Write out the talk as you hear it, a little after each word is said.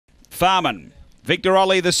Farman. Victor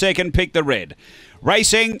Ollie, the second, picked the red.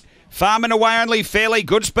 Racing. Farman away only fairly.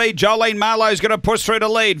 Good speed. Jolene Marlowe's going to push through to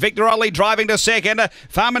lead. Victor Ollie driving to second.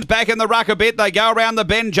 Farman's back in the ruck a bit. They go around the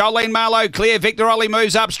bend. Jolene Marlowe clear. Victor Ollie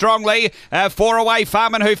moves up strongly. 4 away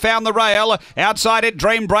Farman, who found the rail. Outside it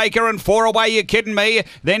Dream Breaker, and 4 away You Kidding Me.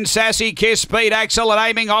 Then Sassy Kiss, Speed Axel, and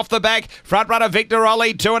aiming off the back. Front runner Victor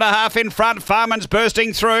Ollie 2.5 in front. Farman's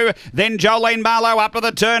bursting through. Then Jolene Marlowe up to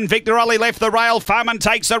the turn. Victor Ollie left the rail. Farman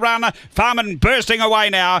takes the run. Farman bursting away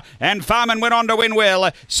now, and Farman went on to win well.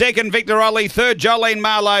 Second Victor Ollie, third Jolene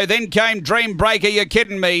Marlowe, then came Dream Breaker, You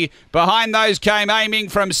Kidding Me. Behind those came Aiming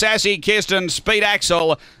from Sassy Kist and Speed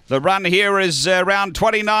Axel. The run here is around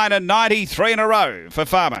 29 and 93 in a row for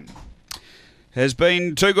Farman. Has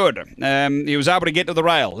been too good. He was able to get to the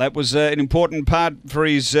rail. That was an important part for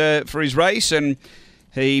his race, and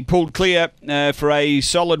he pulled clear for a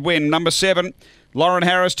solid win. Number 7. Lauren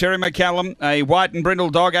Harris, Terry McCallum, a White and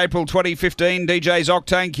Brindle dog, April 2015. DJ's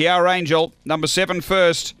Octane, Kiara Angel. Number 7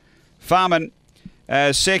 first. Farman,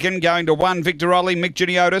 second, going to 1, Victor Ollie, Mick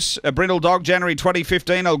Giniotis, a Brindle dog, January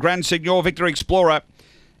 2015, El Gran Signor, Victor Explorer,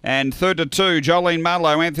 and third to 2, Jolene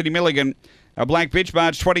Marlowe, Anthony Milligan, a Black Bitch,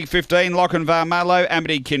 March 2015, Lochinvar Marlowe,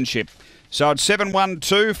 Amity Kinship. So it's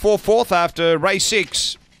 7-1-2 for fourth after race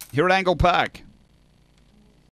 6 here at Angle Park.